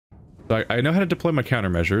So I know how to deploy my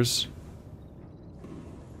countermeasures.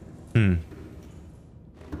 What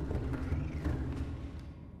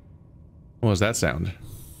was that sound?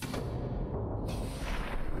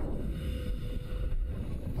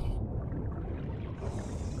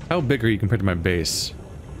 How big are you compared to my base?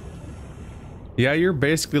 Yeah, you're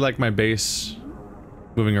basically like my base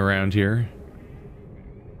moving around here.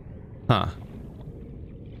 Huh.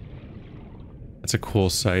 That's a cool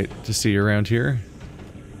sight to see around here.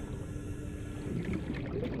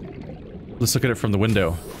 Let's look at it from the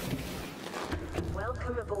window.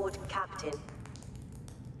 Welcome aboard, Captain.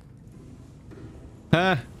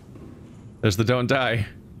 Huh. There's the don't die.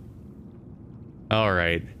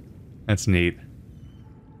 Alright. That's neat.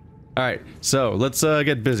 Alright, so let's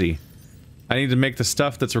get busy. I need to make the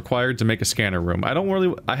stuff that's required to make a scanner room.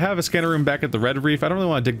 I have a scanner room back at the Red Reef. I don't really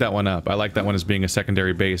want to dig that one up. I like that one as being a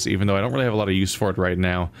secondary base, even though I don't really have a lot of use for it right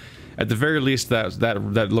now. At the very least,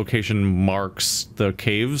 that location marks the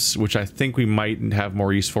caves, which I think we might have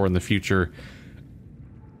more use for in the future.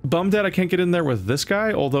 Bummed that I can't get in there with this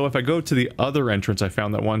guy, although if I go to the other entrance I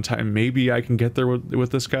found that one time, maybe I can get there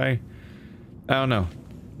with this guy. I don't know.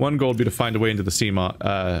 One goal would be to find a way into the sea moth.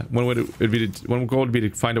 One goal would be to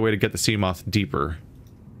find a way to get the sea moth deeper,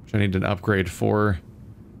 which I need an upgrade for,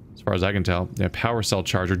 as far as I can tell. Yeah, power cell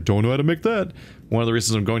charger. Don't know how to make that. One of the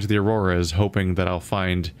reasons I'm going to the Aurora is hoping that I'll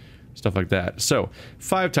find stuff like that. So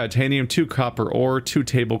 5 titanium, 2 copper ore, 2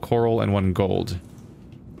 table coral, and 1 gold.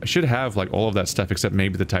 I should have like all of that stuff except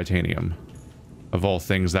maybe the titanium. Of all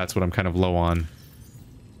things, that's what I'm kind of low on.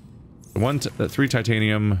 3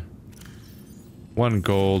 titanium. 1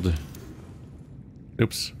 gold.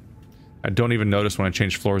 Oops. I don't even notice when I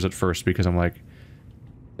change floors at first because I'm like,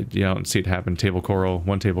 you don't see it happen. Table coral.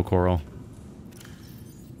 1 table coral.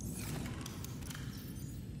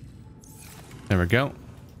 There we go.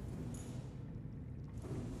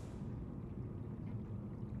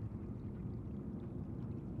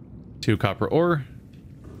 Two copper ore.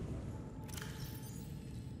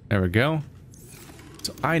 There we go.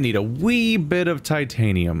 So I need a wee bit of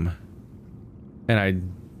titanium. And I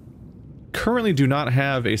currently do not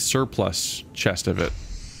have a surplus chest of it,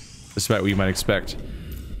 despite what you might expect.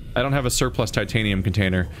 I don't have a surplus titanium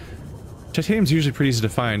container. Titanium's usually pretty easy to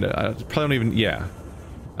find. I probably don't even, yeah.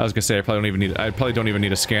 I was gonna say I probably don't even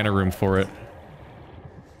need a scanner room for it.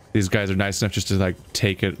 These guys are nice enough just to like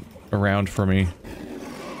take it around for me.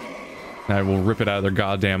 And I will rip it out of their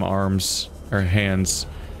goddamn arms or hands.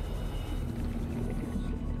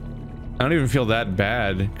 I don't even feel that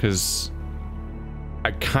bad because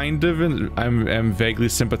I kind of am vaguely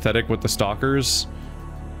sympathetic with the stalkers.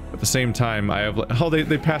 At the same time, I have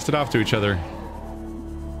they passed it off to each other.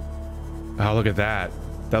 Oh, look at that.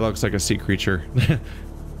 That looks like a sea creature.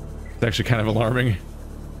 It's actually kind of alarming.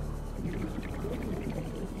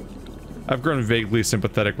 I've grown vaguely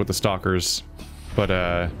sympathetic with the stalkers,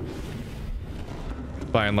 but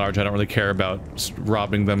by and large, I don't really care about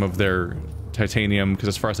robbing them of their titanium because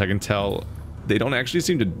as far as I can tell, they don't actually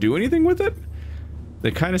seem to do anything with it.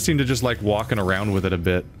 They kind of seem to just like walking around with it a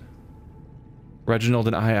bit. Reginald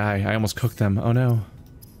and I almost cooked them. Oh no.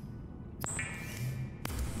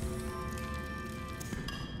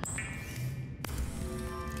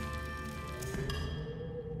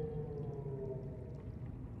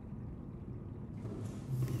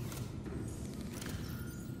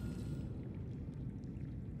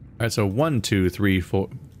 Alright, so 1, 2, 3,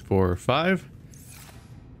 4, 5.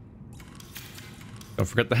 Don't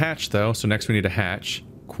forget the hatch, though. So next we need a hatch.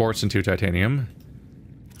 Quartz and 2 titanium.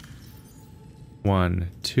 1,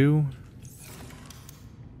 2.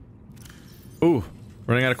 Ooh,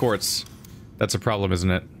 running out of quartz. That's a problem, isn't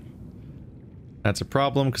it? That's a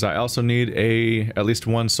problem, because I also need at least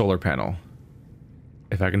 1 solar panel.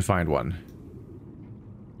 If I can find one.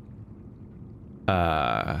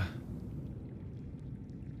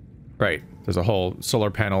 Right, there's a whole solar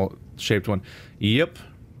panel shaped one. Yep.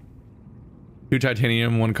 2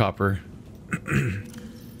 titanium, 1 copper. 2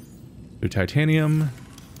 titanium.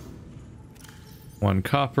 1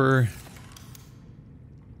 copper.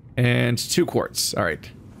 And 2 quartz. Alright.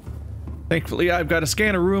 Thankfully, I've got a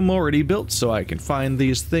scanner room already built, so I can find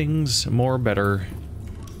these things more better.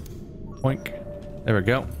 Boink. There we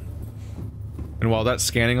go. And while that's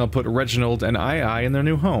scanning, I'll put Reginald and I in their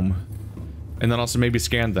new home. And then also maybe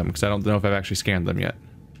scan them, because I don't know if I've actually scanned them yet.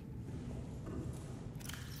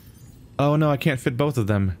 Oh no, I can't fit both of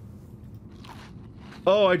them.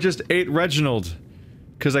 Oh, I just ate Reginald.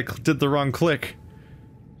 Because I did the wrong click.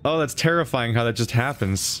 Oh, that's terrifying how that just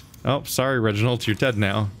happens. Oh, sorry Reginald, you're dead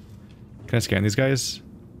now. Can I scan these guys?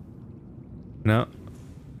 No.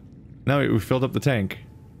 No, we filled up the tank.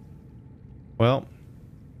 Well.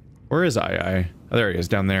 Where is I? Oh, there he is,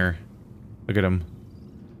 down there. Look at him.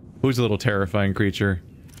 Who's a little terrifying creature?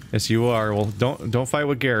 Yes, you are. Well, don't fight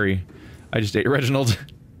with Gary. I just ate Reginald.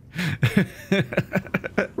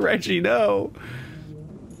 Reggie, no!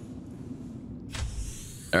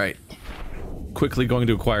 Alright. Quickly going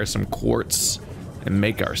to acquire some quartz and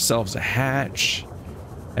make ourselves a hatch.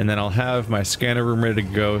 And then I'll have my scanner room ready to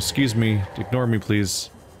go. Excuse me. Ignore me, please.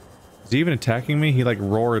 Is he even attacking me? He like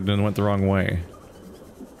roared and went the wrong way.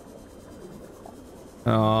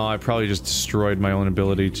 Oh, I probably just destroyed my own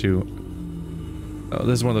ability to... Oh,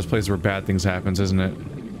 this is one of those places where bad things happens, isn't it?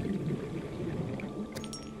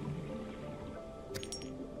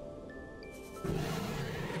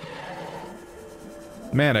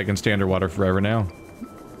 Man, I can stay underwater forever now.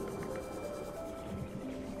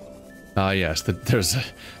 Ah, yes, that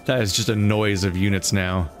is just a noise of units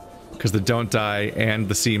now. Because the Don't Die and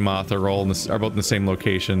the Sea Moth are both in the same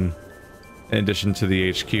location, in addition to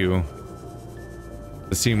the HQ.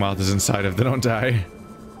 The Sea Moth is inside of the Don't Die.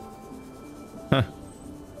 Huh.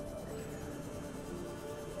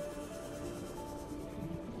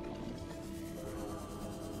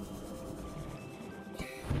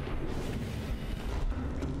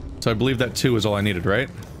 So I believe that 2 is all I needed, right?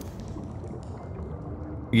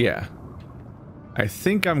 Yeah. I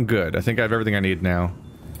think I'm good. I think I have everything I need now.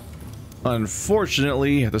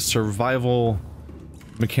 Unfortunately, the survival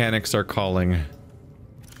mechanics are calling.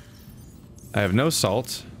 I have no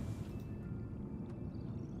salt.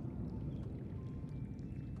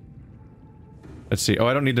 Let's see. Oh,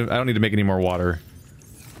 I don't need to make any more water.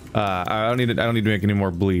 I don't need to make any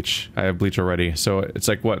more bleach. I have bleach already. So it's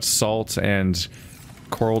like what, salt and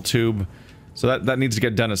coral tube. So that needs to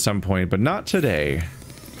get done at some point, but not today.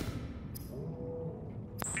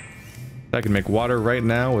 I can make water right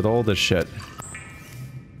now with all this shit.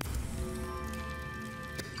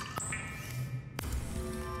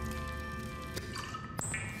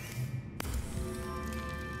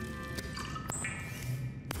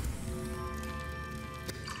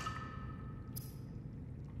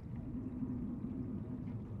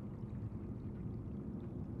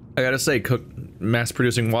 I gotta say,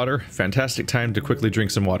 mass-producing water, fantastic time to quickly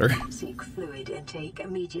drink some water. Seek fluid intake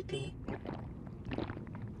immediately.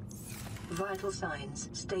 Vital signs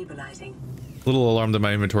stabilizing. A little alarmed that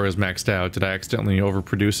my inventory is maxed out. Did I accidentally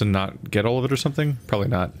overproduce and not get all of it or something? Probably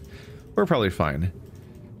not. We're probably fine.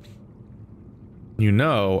 You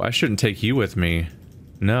know, I shouldn't take you with me.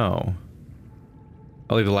 No.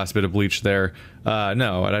 I'll leave the last bit of bleach there.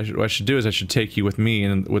 No, what I should do is I should take you with me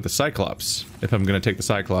and with the Cyclops. If I'm gonna take the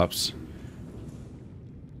Cyclops.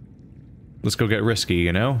 Let's go get risky,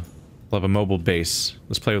 you know? We'll have a mobile base.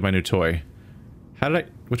 Let's play with my new toy. How did I...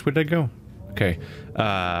 Which way did I go? Okay.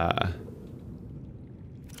 I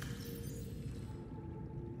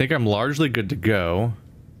think I'm largely good to go.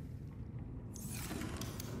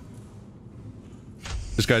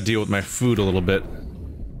 Just gotta deal with my food a little bit.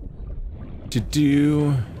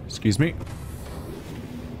 Excuse me.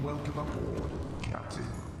 Welcome aboard, Captain.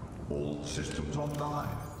 All systems online.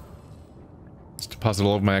 Let's deposit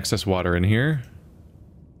all of my excess water in here.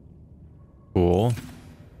 Cool.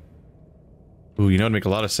 Ooh, you know it'd make a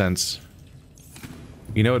lot of sense.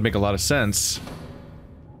 You know it'd make a lot of sense.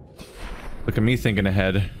 Look at me thinking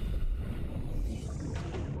ahead.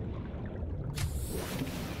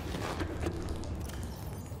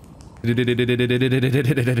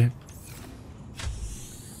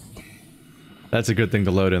 That's a good thing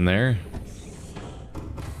to load in there.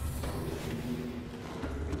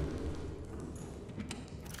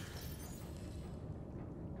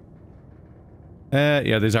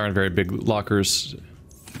 Yeah, these aren't very big lockers.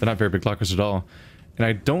 They're not very big lockers at all. And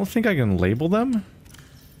I don't think I can label them,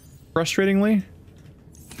 frustratingly.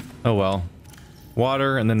 Oh well.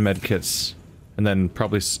 Water, and then medkits. And then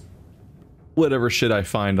probably whatever shit I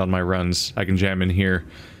find on my runs, I can jam in here.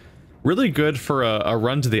 Really good for a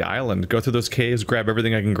run to the island. Go through those caves, grab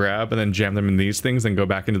everything I can grab, and then jam them in these things, then go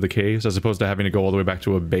back into the caves, as opposed to having to go all the way back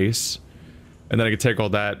to a base. And then I could take all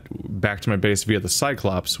that back to my base via the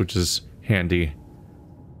Cyclops, which is handy.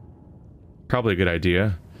 Probably a good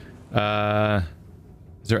idea.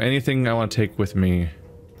 Is there anything I want to take with me?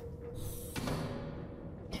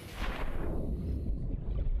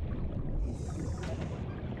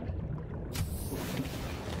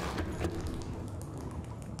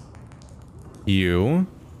 You.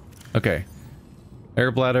 Okay.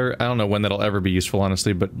 Air bladder. I don't know when that'll ever be useful,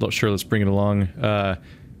 honestly, but sure, let's bring it along.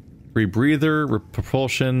 Rebreather,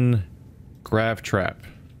 propulsion, grav trap.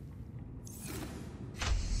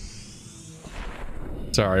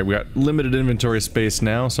 Sorry, we got limited inventory space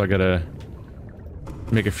now, so I gotta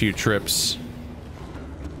make a few trips.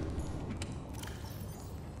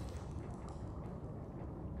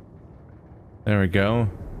 There we go.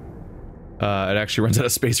 It actually runs out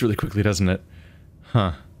of space really quickly, doesn't it?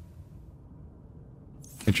 Huh.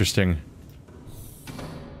 Interesting.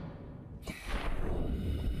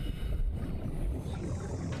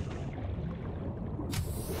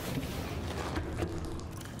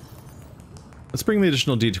 Let's bring the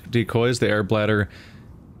additional decoys, the air bladder.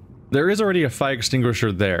 There is already a fire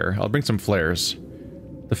extinguisher there. I'll bring some flares.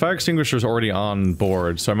 The fire extinguisher is already on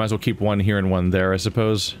board, so I might as well keep one here and one there, I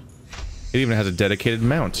suppose. It even has a dedicated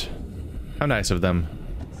mount. How nice of them.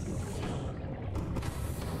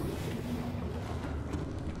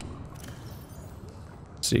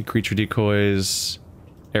 Let's see, creature decoys,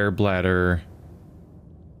 air bladder.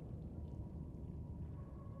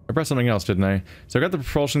 I brought something else, didn't I? So I got the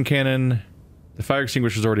propulsion cannon. The fire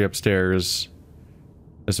extinguisher's already upstairs.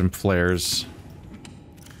 There's some flares.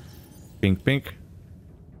 Bink, bink.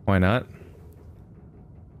 Why not?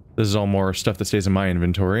 This is all more stuff that stays in my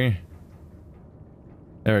inventory.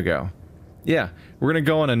 There we go. Yeah, we're gonna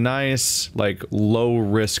go on a nice, like,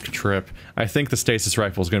 low-risk trip. I think the stasis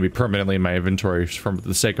rifle is gonna be permanently in my inventory for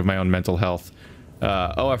the sake of my own mental health.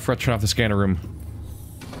 Oh, I forgot to turn off the scanner room.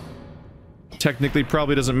 Technically,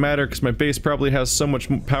 probably doesn't matter, because my base probably has so much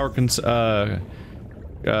power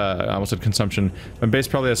I almost said consumption. My base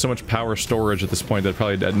probably has so much power storage at this point that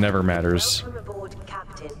probably that never matters. Welcome aboard,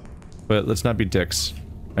 Captain. But let's not be dicks.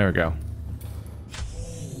 There we go.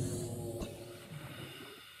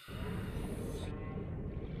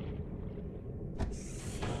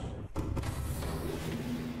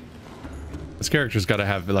 This character's gotta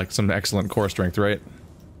have, like, some excellent core strength, right?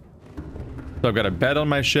 So I've got a bed on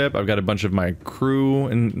my ship, I've got a bunch of my crew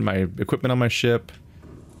and my equipment on my ship.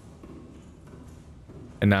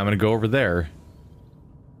 And now I'm gonna go over there.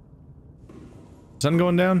 Sun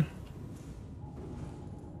going down?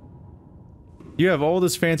 You have all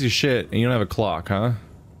this fancy shit and you don't have a clock, huh?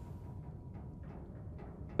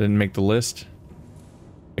 Didn't make the list.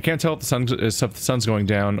 I can't tell if the sun's going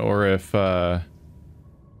down or if, no,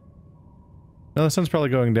 the sun's probably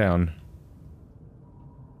going down.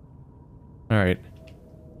 Alright.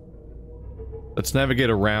 Let's navigate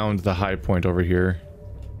around the high point over here.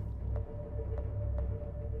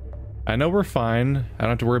 I know we're fine. I don't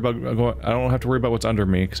have to worry about I don't have to worry about what's under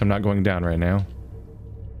me because I'm not going down right now.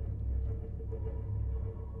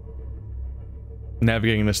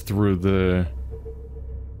 Navigating this through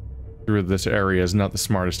this area is not the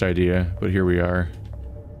smartest idea, but here we are.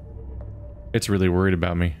 It's really worried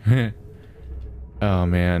about me. Oh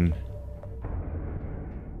man.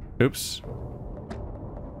 Oops.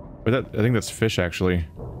 But I think that's fish actually.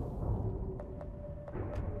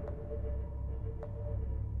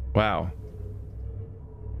 Wow.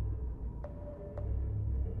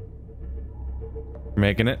 We're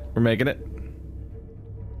making it. We're making it.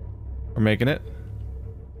 We're making it.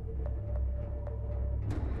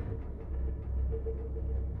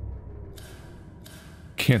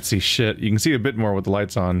 Can't see shit. You can see a bit more with the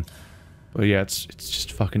lights on. But yeah, it's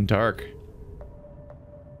just fucking dark.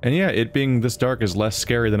 And yeah, it being this dark is less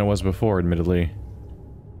scary than it was before, admittedly.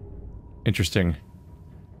 Interesting.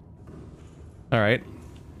 Alright.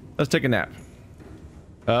 Let's take a nap.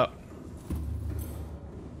 Oh,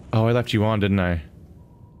 I left you on, didn't I?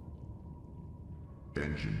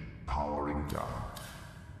 Engine powering down.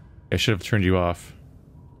 I should have turned you off.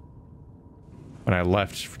 When I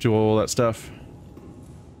left to do all that stuff.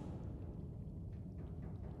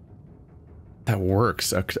 That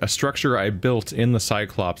works. A structure I built in the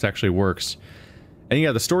Cyclops actually works. And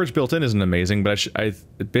yeah, the storage built in isn't amazing, but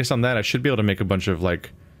based on that, I should be able to make a bunch of,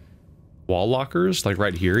 like, wall lockers, like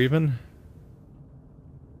right here even.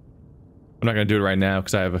 I'm not gonna do it right now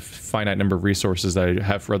because I have a finite number of resources that I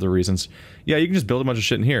have for other reasons. Yeah, you can just build a bunch of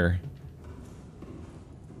shit in here.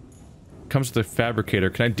 Comes with the fabricator.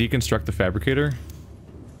 Can I deconstruct the fabricator?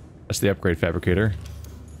 That's the upgrade fabricator.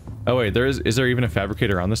 Oh wait, is there even a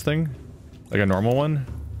fabricator on this thing? Like a normal one?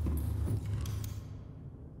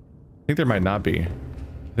 I think there might not be.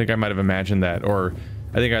 I think I might have imagined that, or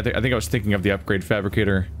I think I was thinking of the upgrade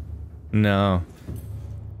fabricator. No.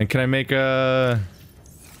 And can I make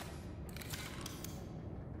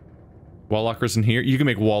wall lockers in here? You can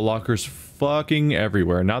make wall lockers fucking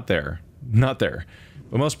everywhere. Not there. Not there.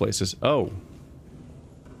 But most places. Oh.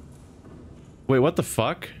 Wait, what the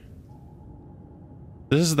fuck?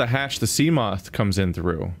 This is the hatch the sea moth comes in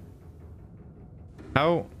through.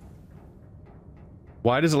 How?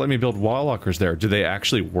 Why does it let me build wall lockers there? Do they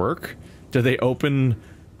actually work? Do they open?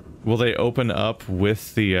 Will they open up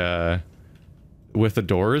with the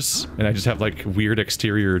doors? And I just have like weird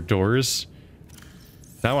exterior doors?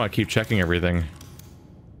 Now I want to keep checking everything.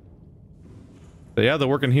 But yeah, they'll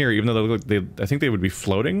work in here, even though they look like I think they would be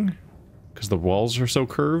floating? because the walls are so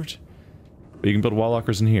curved. But you can build wall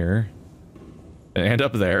lockers in here. And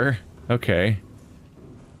up there. Okay.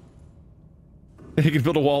 You can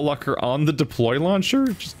build a wall locker on the deploy launcher?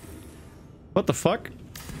 Just, what the fuck?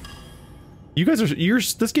 You guys are...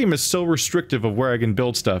 this game is so restrictive of where I can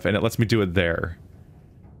build stuff, and it lets me do it there.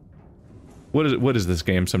 What is this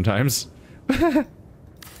game sometimes?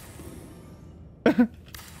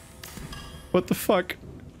 What the fuck?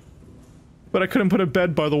 But I couldn't put a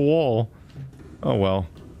bed by the wall. Oh well.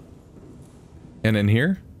 And in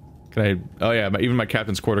here? Can I... oh yeah, even my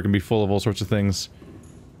captain's quarter can be full of all sorts of things.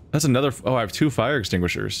 That's another... oh, I have 2 fire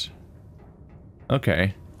extinguishers.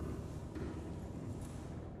 Okay.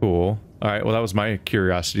 Cool. Alright, well that was my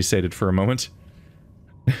curiosity sated for a moment.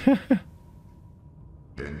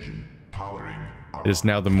 Engine powering up. It is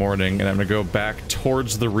now the morning, and I'm gonna go back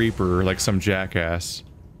towards the Reaper like some jackass.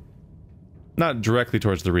 Not directly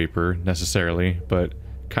towards the Reaper, necessarily, but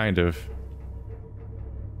kind of.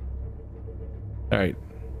 Alright.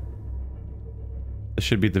 This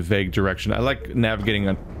should be the vague direction. I like navigating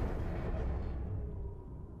on...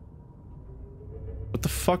 what the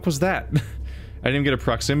fuck was that? I didn't even get a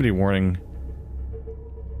proximity warning.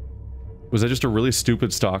 Was that just a really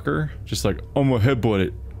stupid stalker? Just like, I'm gonna headbutt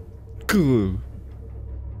it. Gah.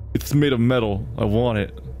 It's made of metal. I want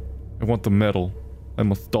it. I want the metal.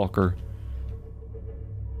 I'm a stalker.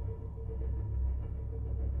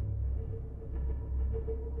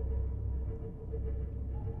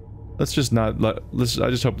 Let's just not let... I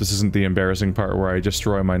just hope this isn't the embarrassing part where I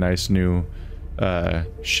destroy my nice new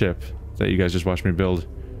ship that you guys just watched me build.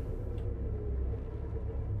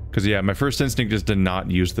 Because yeah, my first instinct is to not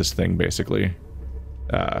use this thing, basically.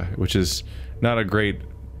 Which is not a great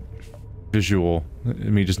visual,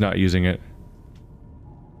 me just not using it.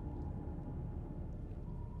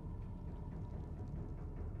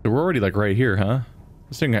 So we're already like right here, huh?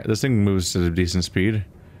 This thing moves at a decent speed.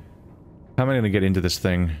 How am I gonna get into this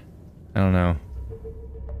thing? I don't know.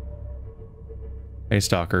 Hey,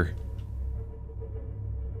 stalker.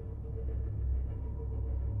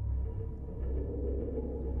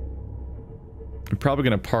 I'm probably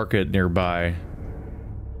gonna park it nearby.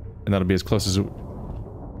 And that'll be as close as...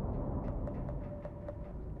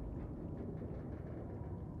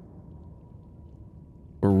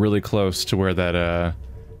 we're really close to where that,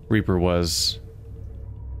 Reaper was.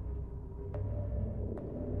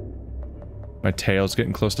 My tail's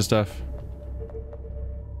getting close to stuff.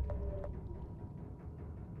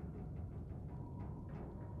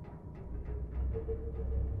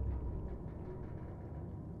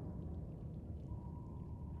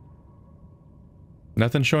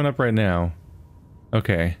 Nothing showing up right now.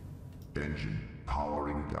 Okay. Engine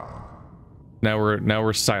powering down. Now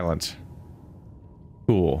we're silent.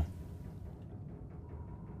 Cool.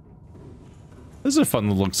 This is a fun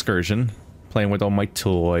little excursion. Playing with all my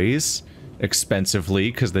toys. Expensively,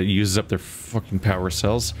 because that uses up their fucking power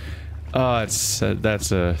cells. That's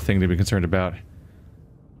a thing to be concerned about.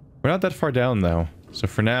 We're not that far down, though. So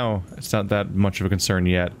for now, it's not that much of a concern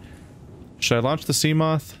yet. Should I launch the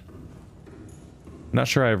Seamoth? Not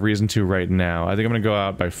sure I have reason to right now. I think I'm gonna go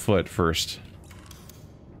out by foot first.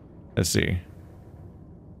 Let's see.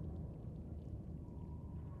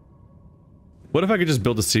 What if I could just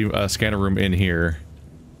build a scanner room in here?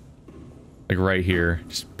 Like right here.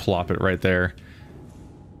 Just plop it right there.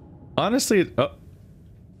 Honestly,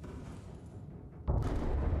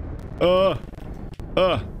 I'm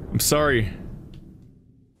sorry.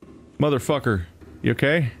 Motherfucker. You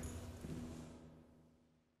okay?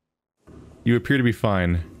 You appear to be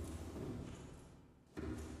fine.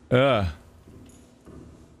 What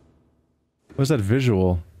was that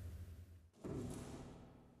visual?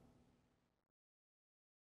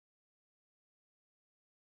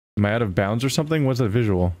 Am I out of bounds or something? What's that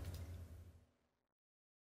visual?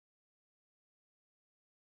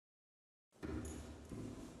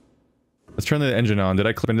 Let's turn the engine on. Did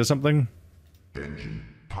I clip into something? Engine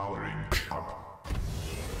powering up.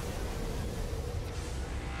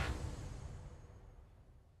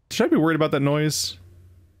 Should I be worried about that noise?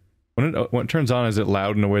 When it turns on, is it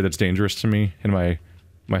loud in a way that's dangerous to me in my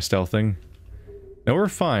stealthing? No, we're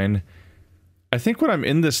fine. I think when I'm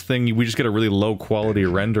in this thing, we just get a really low quality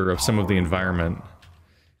render of some of the environment.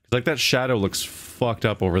 Like that shadow looks fucked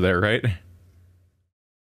up over there, right?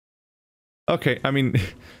 Okay, I mean,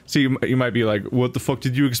 so you might be like, what the fuck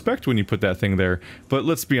did you expect when you put that thing there? But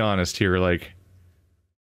let's be honest here, like,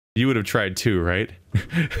 you would have tried too, right?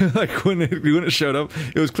 Like, when it showed up,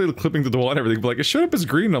 it was clearly clipping through the wall and everything, but like, it showed up as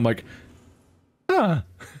green, and I'm like,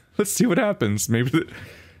 let's see what happens. Maybe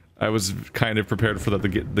I was kind of prepared for that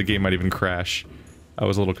the game might even crash. I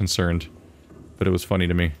was a little concerned, but it was funny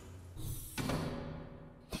to me.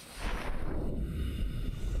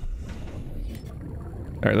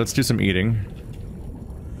 Alright, let's do some eating.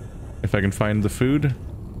 If I can find the food.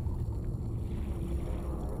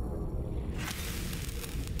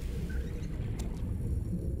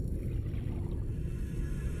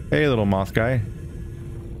 Hey, little moth guy.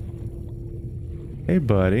 Hey,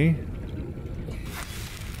 buddy.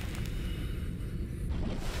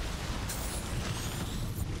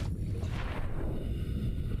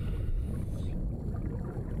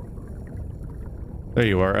 There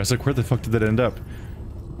you are. I was like, where the fuck did that end up?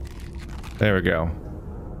 There we go.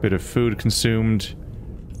 Bit of food consumed.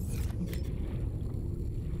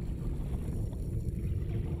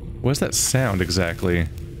 What's that sound exactly?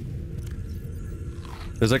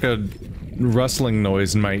 There's like a rustling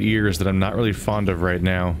noise in my ears that I'm not really fond of right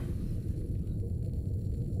now.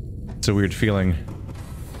 It's a weird feeling.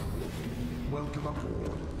 Welcome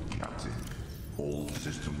aboard, Captain. All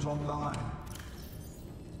systems online.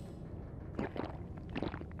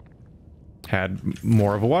 Had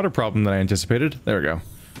more of a water problem than I anticipated. There we go.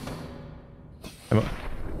 I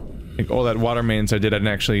think all that water mains I didn't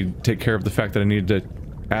actually take care of the fact that I needed to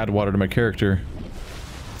add water to my character.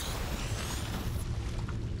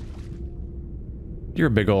 You're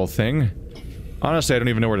a big old thing. Honestly, I don't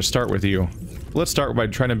even know where to start with you. Let's start by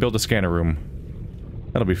trying to build a scanner room.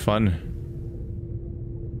 That'll be fun.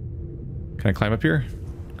 Can I climb up here?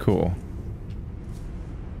 Cool.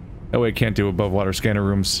 That way I can't do above water scanner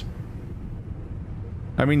rooms.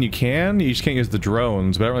 I mean, you can. You just can't use the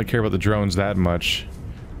drones, but I don't really care about the drones that much.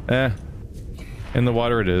 In the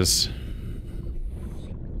water it is.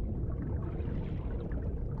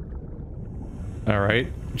 Alright.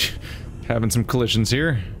 Having some collisions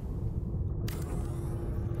here.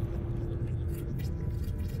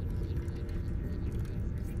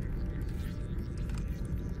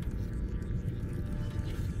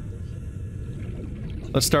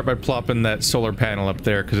 Let's start by plopping that solar panel up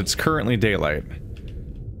there, because it's currently daylight.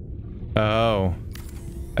 Oh.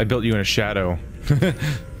 I built you in a shadow.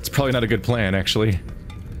 It's probably not a good plan, actually.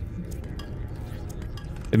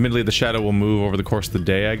 Admittedly, the shadow will move over the course of the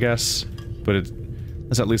day, I guess. But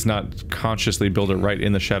let's at least not consciously build it right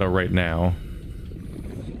in the shadow right now.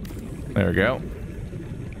 There we go.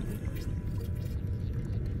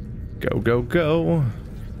 Go, go, go.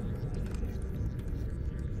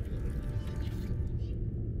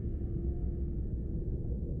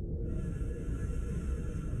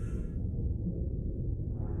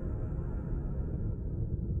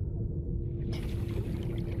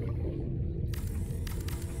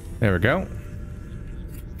 There we go.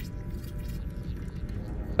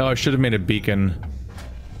 Oh, I should have made a beacon.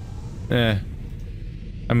 I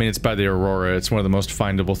mean, it's by the Aurora. It's one of the most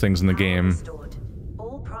findable things in the game.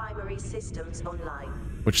 All primary systems online.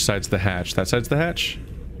 Which side's the hatch? That side's the hatch?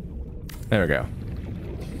 There we go.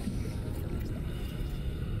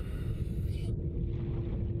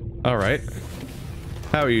 Alright.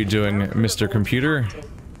 How are you doing, Mr. Computer?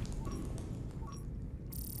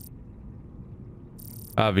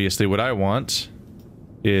 Obviously, what I want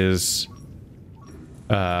is...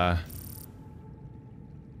 not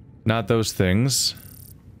those things.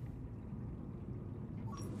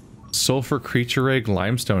 Sulfur creature egg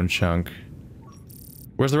limestone chunk.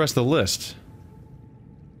 Where's the rest of the list?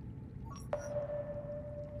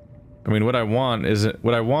 I mean, what I want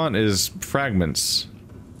is fragments.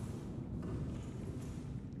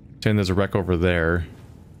 Saying there's a wreck over there.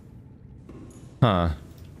 Huh.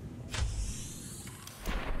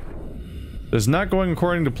 This is not going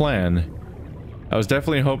according to plan. I was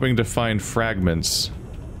definitely hoping to find fragments.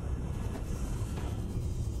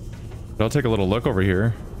 But I'll take a little look over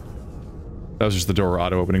here. That was just the door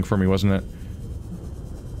auto-opening for me, wasn't it?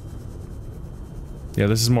 Yeah,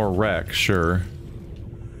 this is more wreck, sure.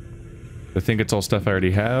 I think it's all stuff I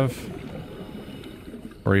already have.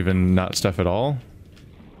 Or even not stuff at all.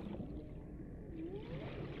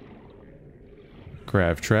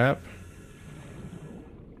 Grav trap.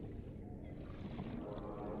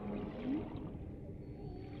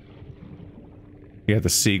 You have the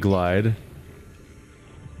sea glide.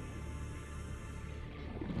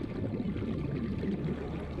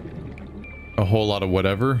 A whole lot of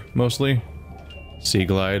whatever, mostly. Sea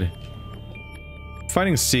glide.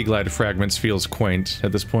 Finding sea glide fragments feels quaint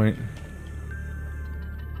at this point.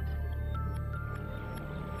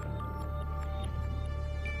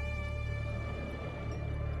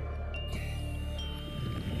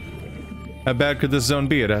 How bad could this zone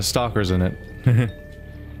be? It has stalkers in it.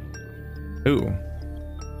 Ooh.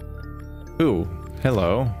 Ooh,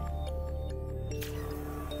 hello.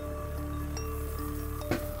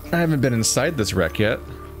 I haven't been inside this wreck yet.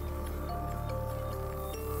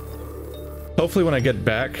 Hopefully when I get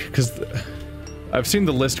back, because I've seen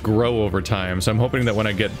the list grow over time, so I'm hoping that when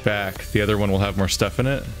I get back, the other one will have more stuff in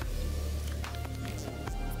it.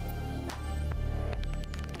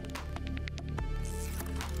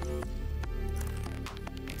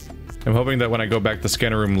 I'm hoping that when I go back to the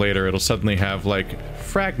scanner room later, it'll suddenly have, like,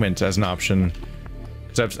 fragment as an option.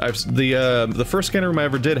 Because the first scanner room I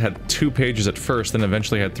ever did had 2 pages at first, then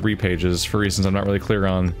eventually had 3 pages, for reasons I'm not really clear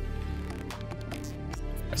on.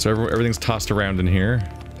 So everything's tossed around in here.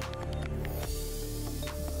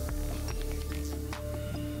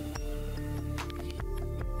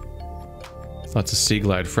 Lots of sea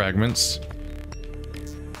glide fragments.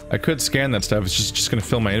 I could scan that stuff, it's just gonna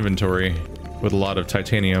fill my inventory with a lot of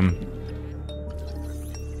titanium.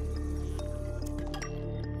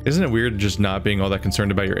 Isn't it weird just not being all that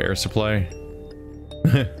concerned about your air supply?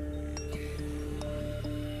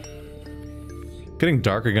 Getting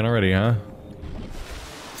dark again already, huh?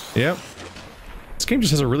 Yep. This game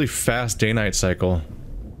just has a really fast day-night cycle.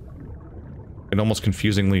 An almost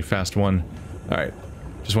confusingly fast one. Alright.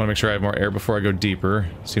 Just want to make sure I have more air before I go deeper.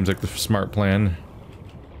 Seems like the smart plan.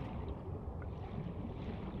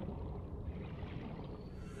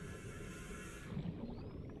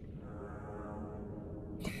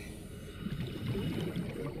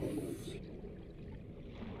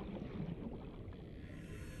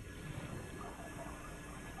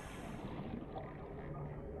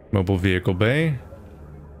 Mobile vehicle bay.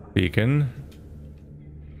 Beacon.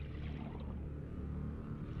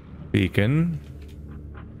 Beacon.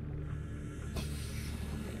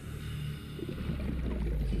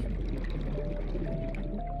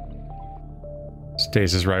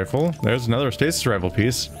 Stasis rifle. There's another stasis rifle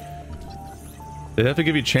piece. They have to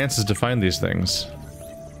give you chances to find these things.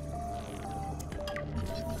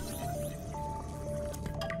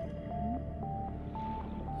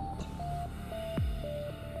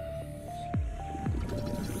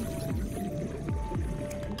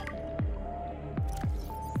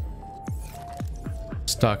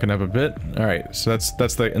 Stocking up a bit. All right, so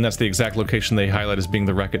that's the exact location they highlight as being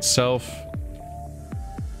the wreck itself.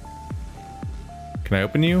 Can I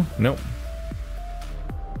open you? Nope.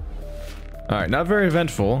 All right, not very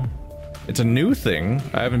eventful. It's a new thing.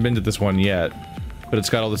 I haven't been to this one yet, but it's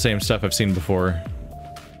got all the same stuff I've seen before.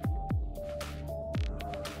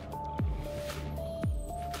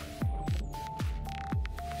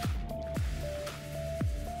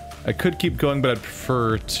 I could keep going, but I'd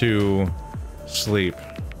prefer to sleep.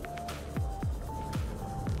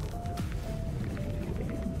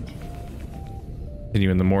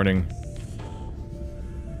 Continue in the morning.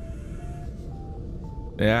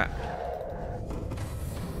 Yeah.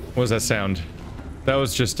 What was that sound? That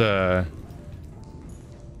was just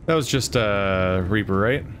Reaper,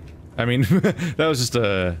 right? I mean, that was just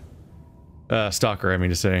a stalker, I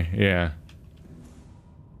mean to say. Yeah.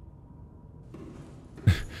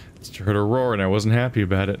 Just heard a roar and I wasn't happy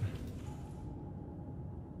about it.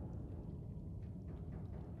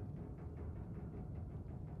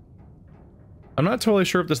 I'm not totally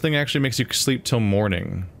sure if this thing actually makes you sleep till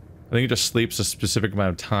morning. I think it just sleeps a specific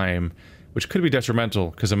amount of time, which could be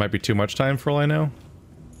detrimental, because it might be too much time for all I know.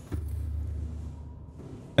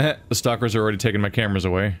 The stalkers are already taking my cameras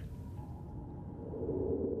away.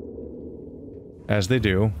 As they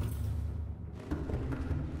do.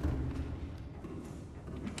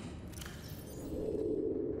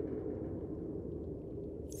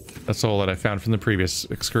 That's all that I found from the previous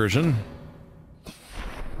excursion.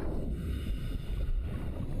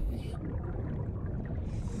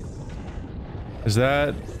 Is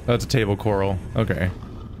that... oh, that's a table coral. Okay.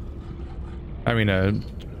 I mean a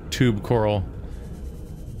tube coral.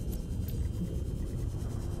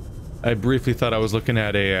 I briefly thought I was looking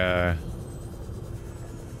at a,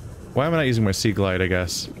 why am I not using my sea glide, I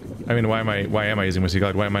guess? I mean, why am I using my sea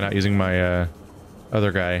glide? Why am I not using my,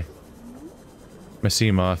 other guy? My sea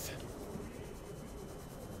moth.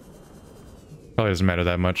 Probably doesn't matter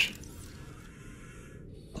that much.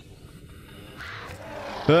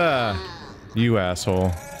 Ah! You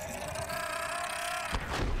asshole.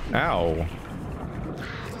 Ow.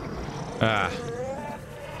 Ah.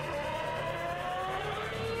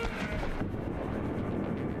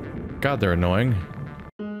 God, they're annoying.